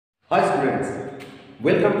Hi students,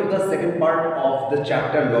 welcome to the second part of the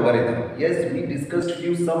chapter logarithm. Yes, we discussed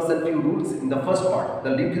few sums and few rules in the first part.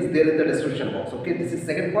 The link is there in the description box. Okay, this is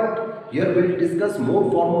second part. Here we will discuss more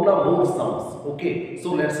formula, more sums. Okay,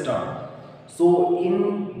 so let's start. So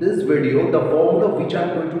in this video, the formula which I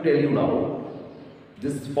am going to tell you now,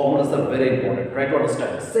 these formulas are very important. Try to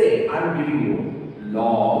understand. Say I am giving you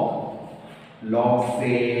log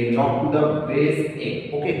say log to the base a.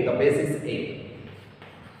 Okay, the base is a.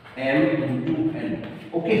 M into n.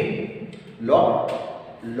 Okay, log of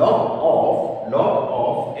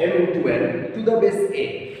m into n to the base a.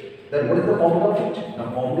 Then what is the formula of it? The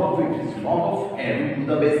formula of it is log of m to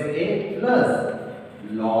the base a plus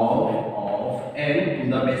log of n to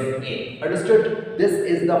the base a. Understood? This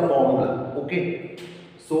is the formula. Okay.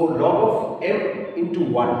 So log of m into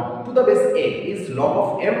 1 to the base a is log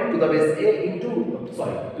of m to the base a into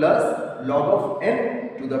plus log of n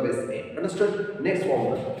to the base a. Understood? Next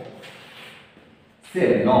formula.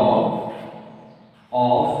 Say log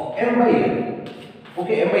of m by n.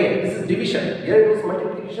 Okay, m by n. This is division. Here it was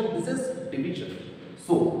multiplication. This is division.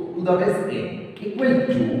 So to the base a equal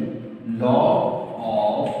to log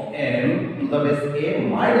of m to the base a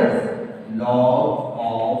minus log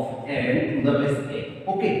of n to the base a.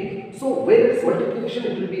 Okay. So when it is multiplication,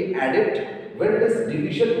 it will be added. When it is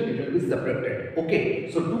division, it will be separated. Okay.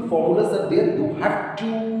 So two formulas are there. You have to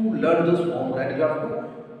learn those formulas. You have to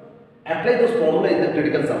apply those formula in the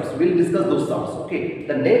critical sums. We will discuss those sums. Okay.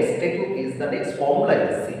 The next technique is, the next formula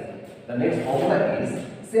is, say, the next formula is,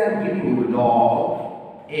 say I am giving you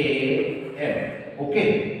log a m.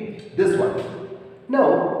 Okay. This one.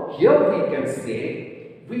 Now here we can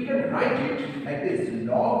say, we can write it like this: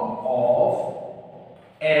 log of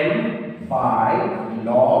m by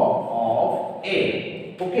log of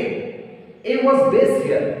a. Okay. A was base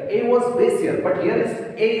here. A was base here. But here is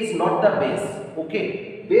a is not the base. Okay.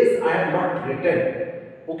 Base I have not written.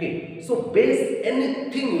 Okay, so base,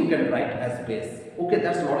 anything you can write as base. Okay,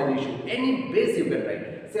 that's not an issue. Any base you can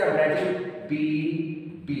write. Say I am writing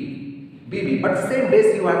BB, but same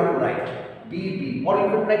base you have to write BB, or you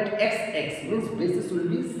can write XX, means bases will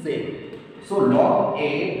be same. So log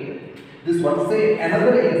A, this one. Say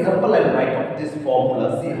another example I will write of this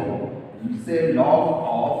formula. See how? Say log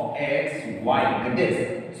of XY like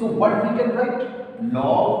this. So what we can write?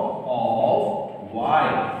 Log of y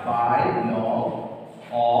by log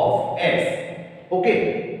of x.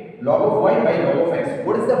 Okay, log of y by log of x.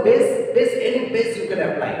 What is the base? Base, any base you can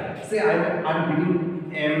apply. Say I'm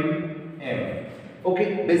giving m.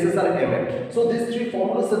 Okay, bases are m. So these three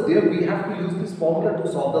formulas are there. We have to use this formula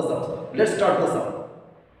to solve the sum. Let's start the sum.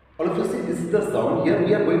 All of you see, this is the sum. Here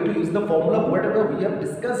we are going to use the formula whatever we have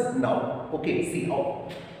discussed now. Okay, see how.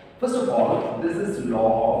 First of all, this is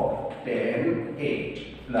log 10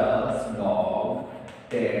 8 plus log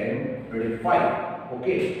 10 25.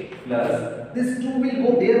 Okay, plus this 2 will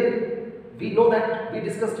go there. We know that, we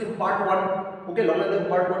discussed in part 1. Okay, logarithm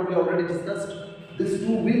part 1 we already discussed. This 2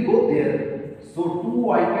 will go there. So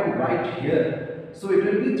 2 I can write here. So it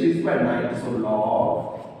will be 3 square 9. So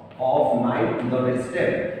log of 9 to the base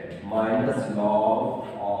 10 minus log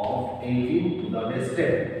of 18 to the base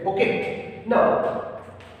 10. Okay, now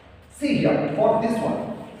see here, for this one,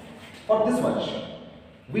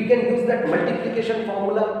 we can use that multiplication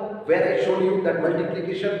formula where I showed you that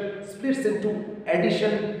multiplication splits into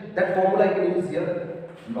addition. That formula I can use here.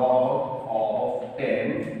 Log of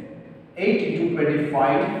 10, 8 into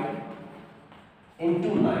 25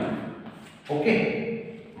 into 9.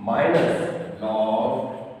 Okay, minus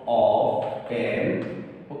log of 10,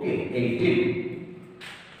 okay, 18.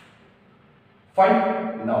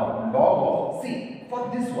 Fine. Now log of, see, for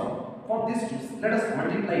this one, for this two, let us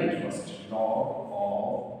multiply it first. Log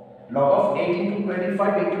of 18 to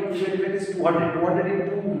 25, 18 to 25 is 200. 200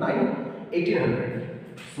 into 9, 1800.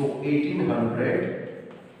 So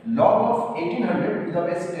 1800, log of 1800 to the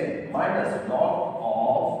base 10 minus log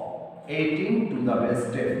of 18 to the base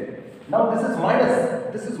 10. Now this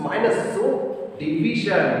is minus, so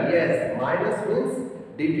division. Yes, minus means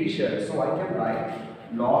division. So I can write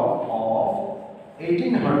log of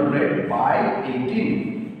 1800 by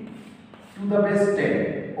 18 to the base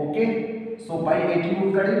 10. Okay. So by 18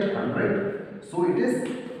 you cut it 100. So it is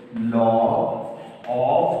log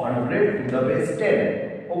of 100 to the base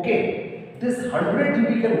 10. Okay. This 100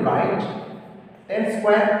 we can write 10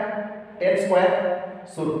 square.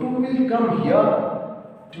 So 2 will come here.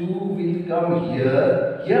 2 will come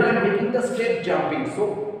here. Here I am making the step jumping. So,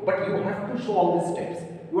 but you have to show all these steps.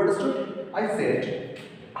 You understood? I said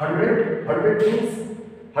 100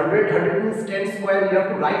 means 10 square you have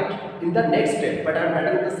to write in the next step, but I am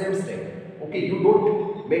writing the same step. Okay, you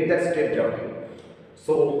don't make that step jumping.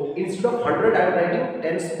 So instead of 100 I am writing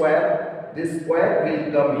 10 square. This square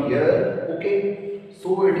will come here. Okay.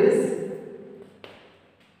 So it is,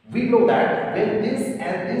 we know that when this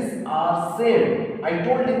and this are same, I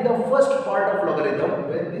told in the first part of logarithm,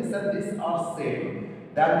 when this and this are same,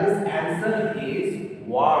 then this answer is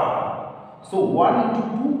 1. So 1 into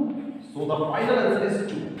 2, so the final answer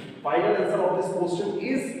is 2. Final answer of this question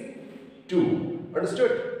is 2.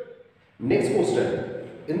 Understood? Next question.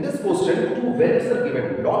 In this question, two values are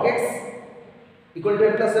given. Log x equal to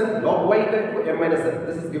m plus n, log y equal to m minus n.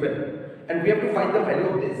 This is given. And we have to find the value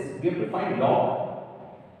of this. We have to find log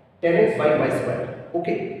 10x by y square.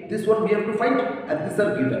 Okay, this one we have to find and these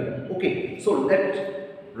are given. Okay, so let's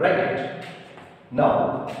write it.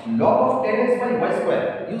 Now, log of 10x by y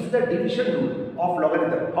square, use the division rule of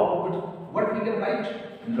logarithm. What we can write?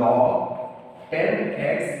 Log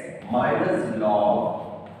 10x minus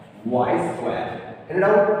log y square. And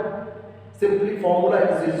now, simply formula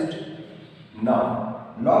exists.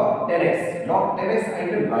 Now, log 10x I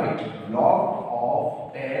can write log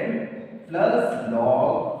of 10 plus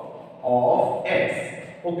log of x,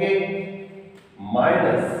 okay,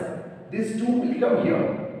 minus this 2 will come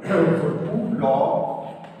here. So 2 log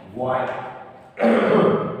y.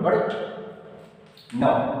 Got it?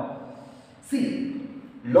 Now see,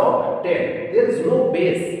 log 10, there is no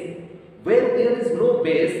base. When there is no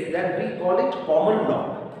base, then we call it common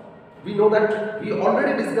log. We know that, we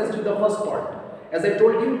already discussed in the first part. As I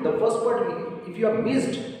told you, the first part, if you have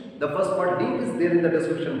missed the first part, link is there in the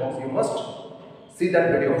description box. You must see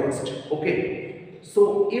that video first. Okay.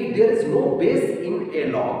 So if there is no base in a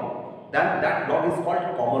log, then that log is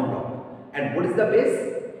called common log. And what is the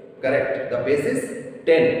base? Correct. The base is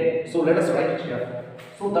 10. So let us write it here.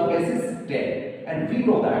 So the base is 10. And we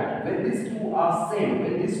know that when these two are same,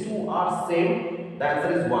 the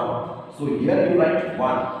answer is 1. So here you write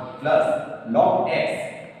 1 plus log x.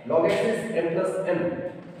 Log x is m plus n.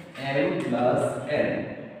 M plus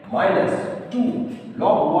n minus 2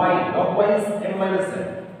 log y. Log y is m minus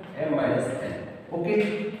n. M minus n.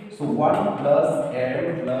 Okay. So 1 plus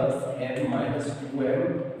m minus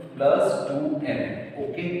 2m plus 2n.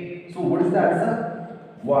 Okay. So what is the answer?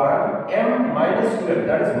 1 m minus 2m,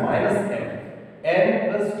 that is minus m. n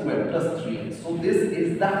plus 2m plus 3. So this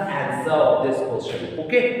is the answer of this question.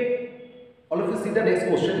 Okay. All of you see the next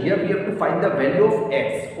question. Here we have to find the value of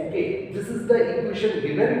x. Okay. This is the equation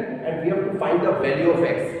given and we have to find the value of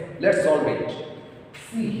x. Let's solve it.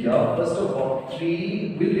 See here, first of all,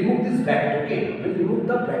 3, we'll remove this bracket, okay? We'll remove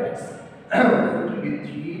the brackets. It will be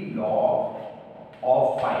 3 log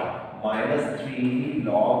of 5 minus 3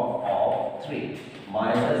 log of 3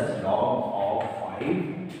 minus log of 5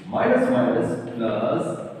 minus plus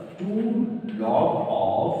 2 log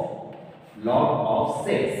of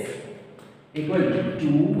 6 equal to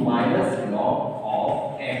 2 minus log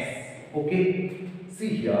of x. Okay?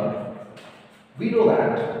 See here, we know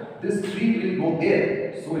that this 3 will go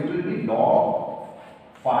there, so it will be log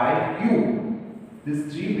 5 cube.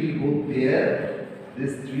 This 3 will go there,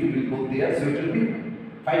 this 3 will go there, so it will be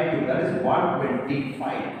 5 cube, that is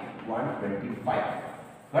 125.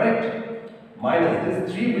 Correct? Minus this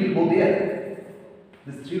 3 will go there,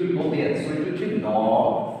 this 3 will go there, so it will be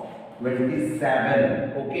log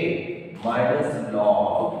 27. Okay? Minus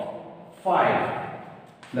log 5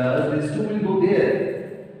 plus this 2 will go there,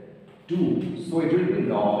 2, so it will be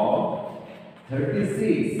log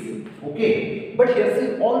 36. Okay, but here see,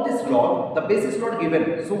 all this log, the base is not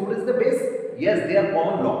given. So what is the base? Yes, they are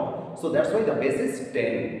common log, so that's why the base is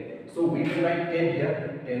 10. So we will write 10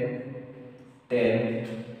 here,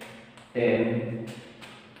 10.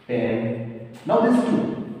 Now this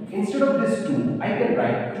 2, instead of this 2 I can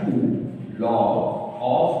write 2 log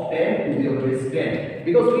of 10 to the base 10,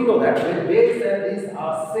 because we know that when base and these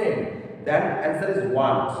are same, then answer is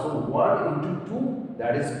 1. So 1 into 2,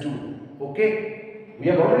 that is 2. Okay, we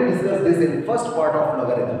have already discussed this in first part of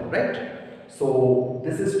logarithm, right? So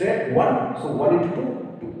this is step 1, so 1 into 2,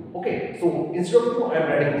 2. Okay, so instead of 2 I am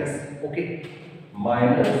writing this. Okay,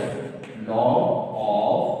 minus log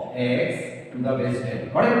of x to the base 10.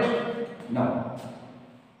 Got it? Now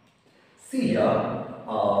see here,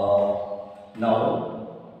 now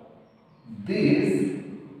this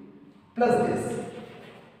plus this,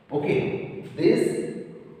 okay, this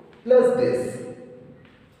plus this,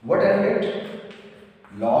 what I get?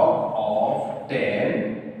 Log of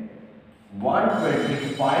 10,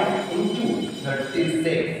 125 into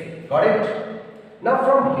 36. Got it? Now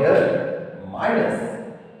from here, minus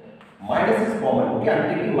is common. Okay, I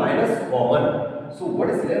am taking minus common. So what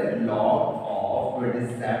is left? Log of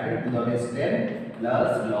 27 to the base 10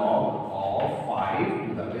 plus log of 5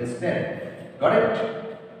 to the base 10. Got it?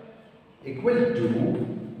 equal to,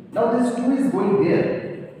 now this 2 is going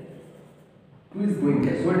there. 2 is going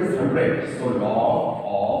there. So it is 100. So log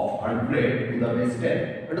of 100 to the base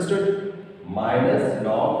 10. Understood? Minus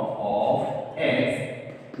log of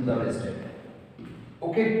x to the base 10.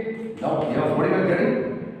 Okay. Now here what am I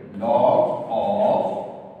getting? Log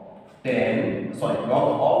of 10. Sorry, log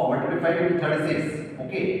of 125 into 36.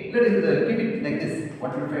 Okay. Let us keep it like this.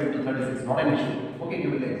 125 into 36. Not an issue. Okay,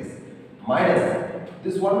 keep it like this. Minus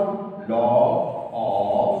this one, log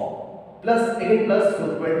of, plus again plus,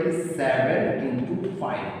 so 27 into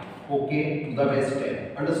 5, okay, to the base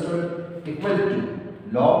 10. Understood? Equal to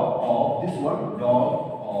log of this one, log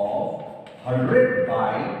of 100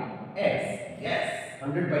 by x. Yes,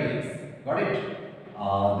 100 by x. Got it?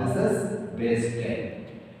 This is base 10.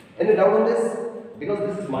 Any doubt on this? Because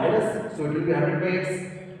this is minus, so it will be 100 by x.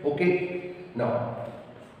 Okay. Now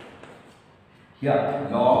here,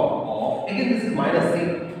 log of, again this is minus c,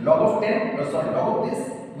 log of 10, log of this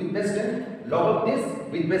with base 10, log of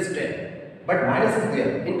this with base 10, but minus is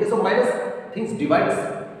there. In case of minus, things divides,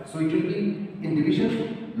 so it will be in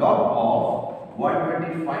division, log of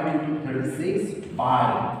 125 into 36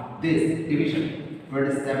 by this division,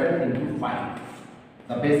 27 into 5,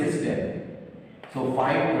 the base is 10, so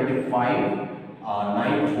 5, 25,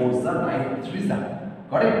 9 4s are 9 3s are,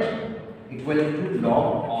 got it? Equal to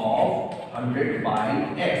log of 100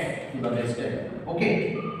 by x to the base 10.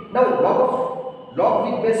 Okay. Now log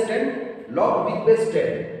with base 10, log with base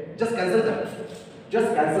 10. Just cancel them.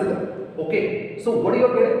 Just cancel them. Okay. So what you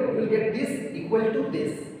are getting? You will get this equal to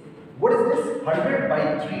this. What is this? 100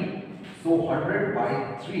 by 3. So 100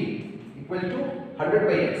 by 3 equal to 100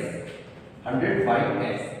 by x. 100 by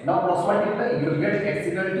x. Now cross multiply. You will get x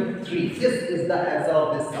equal to 3. This is the answer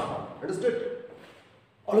of this sum. Understood?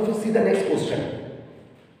 All of you see the next question.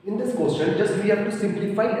 In this question, just we have to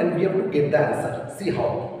simplify and we have to get the answer. See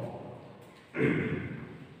how.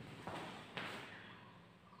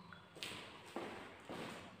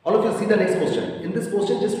 All of you see the next question. In this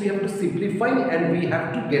question, just we have to simplify and we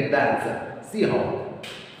have to get the answer. See how.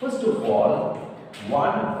 First of all,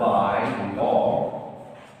 1 by log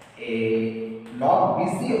a, log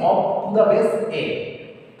BC of to the base a.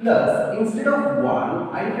 Plus, instead of 1,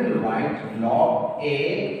 I will write log a.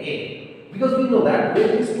 Because we know that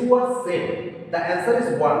when these two are same, the answer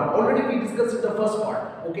is 1. Already we discussed in the first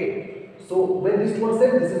part. Okay. So, when these two are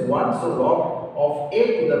same, this is 1. So, log of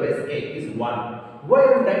a to the base a is 1. Why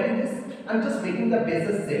I am writing this? I am just making the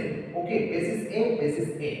bases same. Okay. Basis a, basis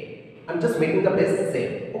a. I am just making the bases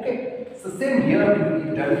same. Okay. So, same here will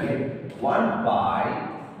be done here. 1 by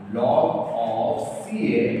log of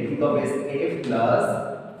ca to the base a plus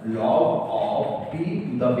log of b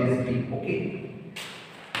to the base b. Okay.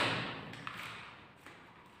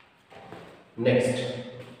 Next,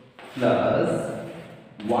 plus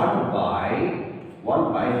 1 by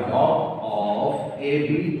log of ab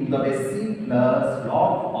to the base c plus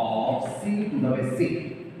log of c to the base c.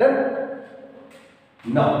 Done.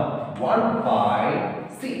 Now 1 by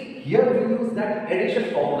c. Here we use that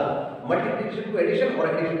addition formula, multiplication to addition or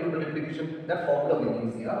addition to multiplication. That formula we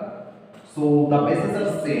use here. So the bases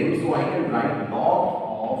are same, so I can write log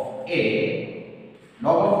of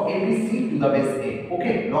ABC to the base a.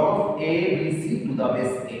 Okay, log of ABC to the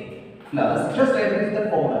base a plus, just I will use that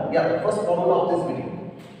formula. Yeah, the first formula of this video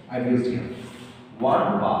I have used here.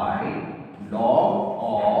 1 by log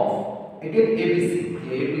of, again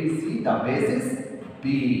ABC, the base is b.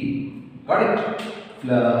 Got it?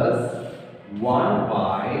 Plus 1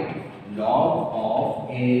 by log of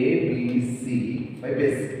ABC by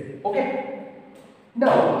base. Okay.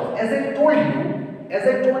 Now, as I told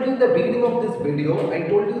you in the beginning of this video, I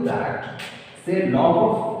told you that say log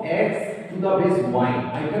of x to the base y.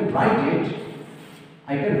 I can write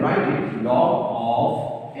it log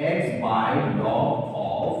of x by log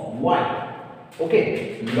of y.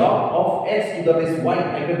 Okay, log of x to the base y.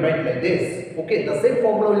 I can write like this. Okay, the same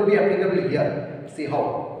formula will be applicable here. See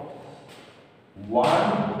how. 1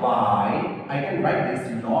 by, I can write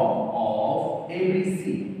this log of ABC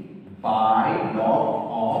by log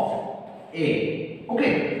of a.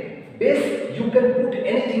 Okay, base you can put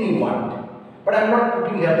anything you want, but I am not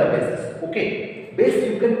putting here the bases. Okay, base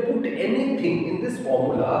you can put anything in this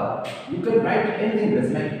formula. You can write anything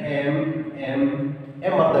just like m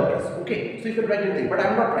other base. Okay, so you can write anything, but I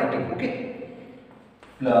am not writing. Okay,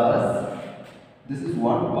 plus this is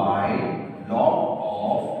 1 by log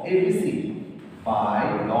of ABC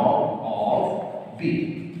by log of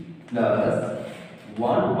b plus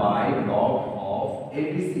 1 by log of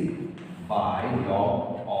ABC by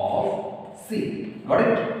log of C. Got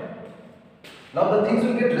it? Now the things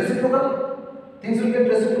will get reciprocal.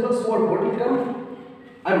 So what will come?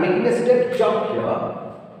 I'm making a step jump here.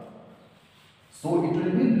 So it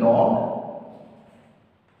will be log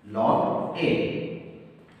A.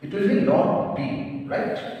 It will be log B,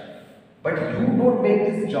 right? But you don't make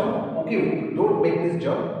this jump. Okay, you don't make this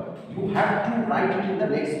jump. You have to write it in the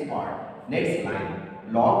next part, next line.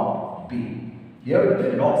 Log B. Here it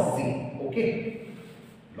will be log C. Okay,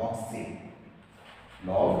 log C.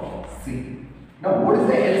 Log C. Now what is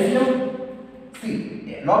the LCM?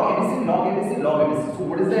 See, log ABC, log ABC, log ABC. So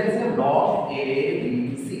what is the LCM? Log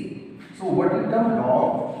ABC. So what will come?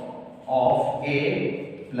 Log of A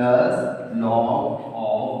plus log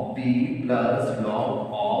of B plus log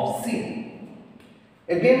of C.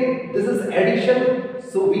 Again, this is addition,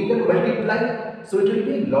 so we can multiply. So it will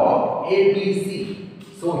be log ABC.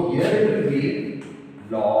 So here it will be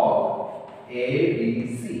log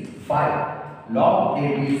ABC by log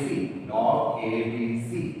ABC, log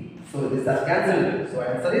ABC. So this has cancelled. So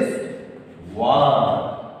answer is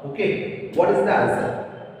 1. Okay, what is the answer?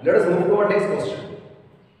 Let us move to our next question.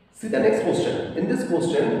 See the next question. In this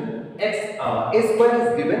question, a square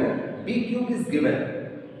is given, b cube is given,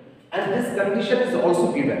 and this condition is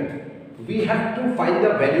also given. We have to find the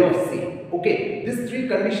value of c. Okay, these three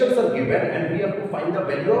conditions are given, and we have to find the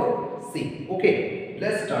value of c. Okay,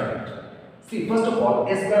 let's start it. See, first of all,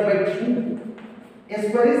 a square by 2. A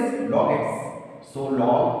square is log x. So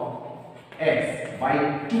log x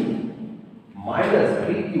by 2 minus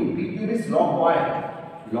b cube. B cube is log y.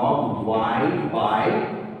 Log y by,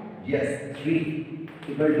 yes, 3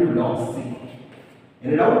 equal to log c.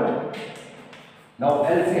 In it out? Now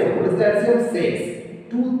LCM. What is the LCM?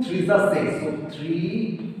 6. 2 3s are 6. So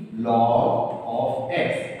 3 log of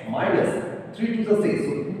x minus 3 2s are 6.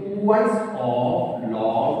 So 2y of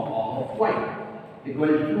log of y equal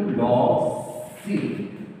to log c.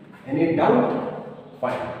 Any doubt?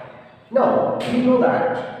 Fine. Now we know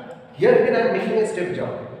that here again I am making a step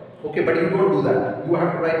jump. Okay, but you don't do that. You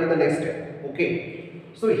have to write in the next step. Okay.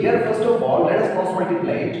 So here first of all, let us cross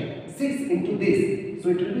multiply it. 6 into this. So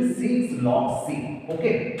it will be 6 log c.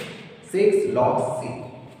 Okay. 6 log c.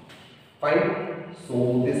 Fine.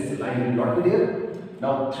 So this line will not be there.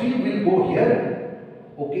 Now 3 will go here.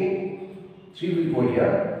 Okay. 3 will go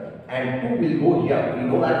here. And 2 will go here. We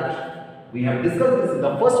know that. We have discussed this in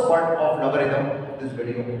the first part of logarithm of this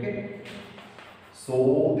video. Okay.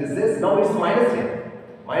 So this is, now it's minus here.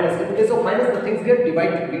 Minus, in case of minus the things get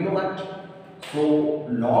divided, we know that. So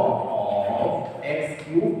log of x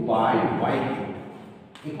cube by y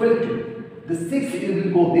cube equal to, the 6 it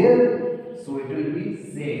will go there, so it will be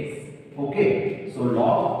 6. Okay, so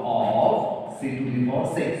log of c to the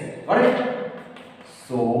power 6. Alright,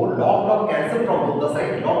 so log cancelled from both the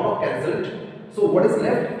sides, log cancelled. So what is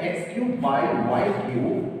left? X cube by y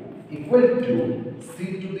cube equal to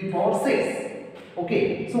c to the power 6.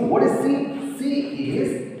 Okay, so what is c? C is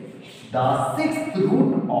the sixth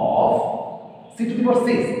root of c to the power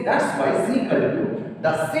 6. That's why c equal to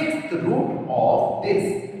the sixth root of this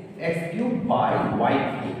x cube by y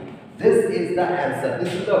cube. This is the answer.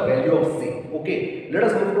 This is the value of c. Okay, let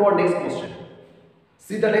us move to our next question.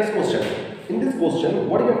 See the next question. In this question,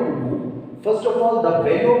 what you have to do? First of all, the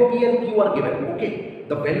value of p and q are given. Okay,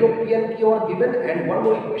 the value of p and q are given, and one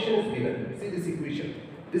more equation is given. See this equation.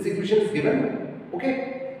 This equation is given.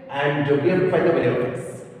 Okay. And we have to find the value of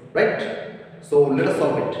x, right? So let us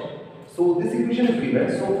solve it. So this equation is given.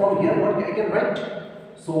 So from here what I can write?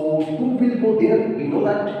 So 2 will go there. We know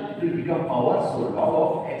that it will become power. So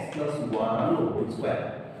log of x plus 1 whole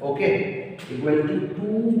square. Okay, equal to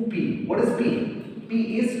 2p. What is p?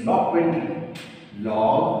 P is log 20.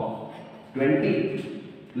 Log 20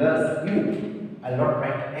 plus q. I'll not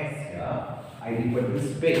write x here. I will put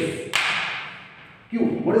this space. Q.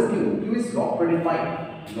 What is q? Q is log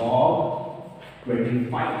 25. Log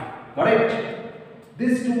 25. Correct?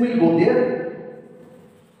 This 2 will go there.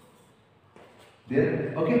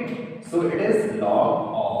 There. Okay. So it is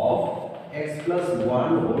log of x plus 1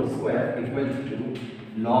 whole square equal to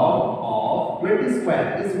log of 20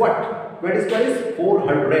 square is what? 20 square is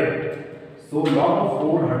 400. So log of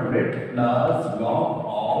 400 plus log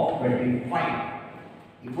of 25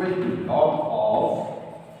 equal to log of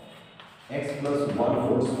x plus 1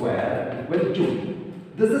 whole square equal to,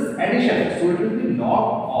 this is addition, so it will be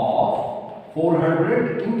log of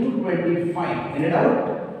 400 into 25. In it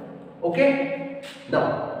out? Okay.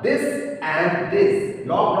 Now this and this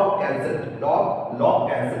log cancelled. Log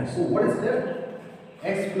cancelled. So what is left?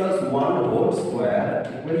 X plus 1 whole square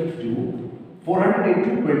equal to 400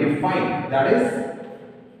 into 25. That is,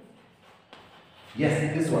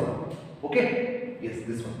 yes, this one. Okay. Yes,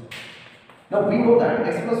 this one. Now we know that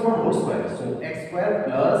x plus 1 whole square. So x square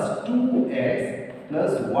plus 2x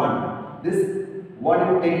plus 1. This what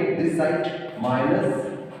you take it this side, minus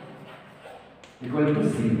equal to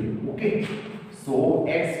 0. Okay, so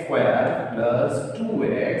x square plus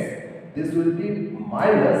 2x, this will be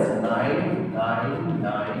minus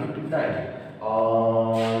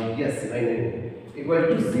 9999. Yes, 9 equal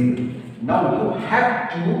to 0. Now you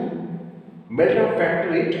have to melt and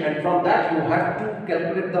factor it, and from that you have to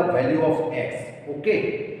calculate the value of x.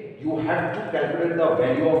 Okay, you have to calculate the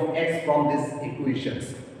value of x from these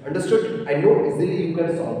equations. Understood? I know easily you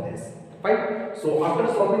can solve this. Fine. So after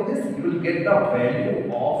solving this, you will get the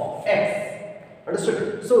value of x.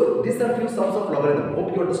 Understood? So these are few sums of logarithm.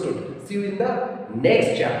 Hope you understood. See you in the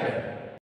next chapter.